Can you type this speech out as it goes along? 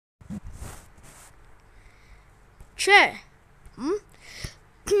Che. Hmm?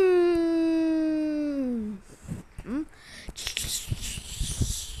 Hmm? Hmm?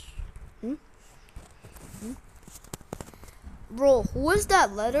 Bro, who is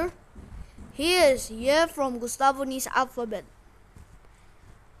that letter? He is, yeah, from Gustavoni's alphabet.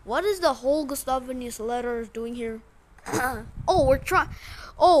 What is the whole Gustavoni's letters doing here? Oh, we're trying.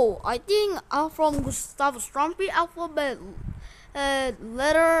 Oh, I think from Gustavostrompy alphabet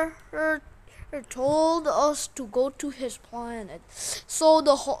letter told us to go to his planet. So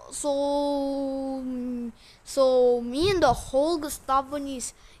so me and the whole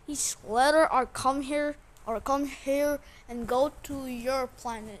Gustavoni's his letter are come here and go to your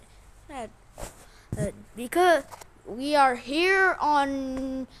planet. Because we are here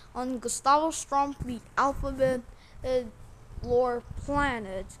on Gustavostrompy alphabet lore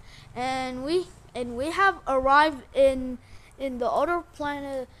planet, and we have arrived in the other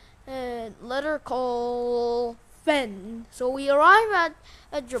planet letter called Fen. So we arrive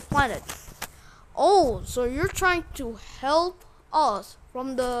at your planet. Oh, so you're trying to help us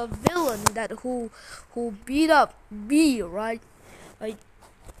from the villain that who beat up B, right? Like,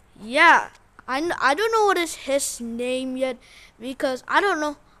 yeah. I don't know what is his name yet, because I don't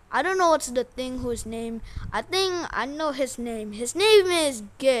know what's the thing whose name. I think I know his name. His name is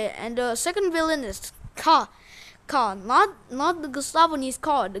Ge, and the second villain is Ka. Not the Gustavoni's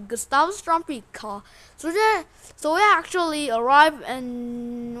Ka, the Gustavostrompy Ka. So we actually arrive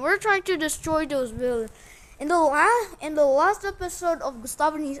and we're trying to destroy those villains. In the last episode of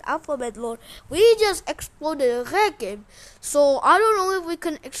Gustavoni's alphabet lore, we just exploded a red game. So I don't know if we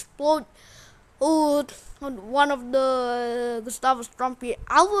can explode one of the Gustavostrompy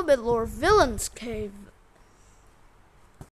alphabet lore villains cave.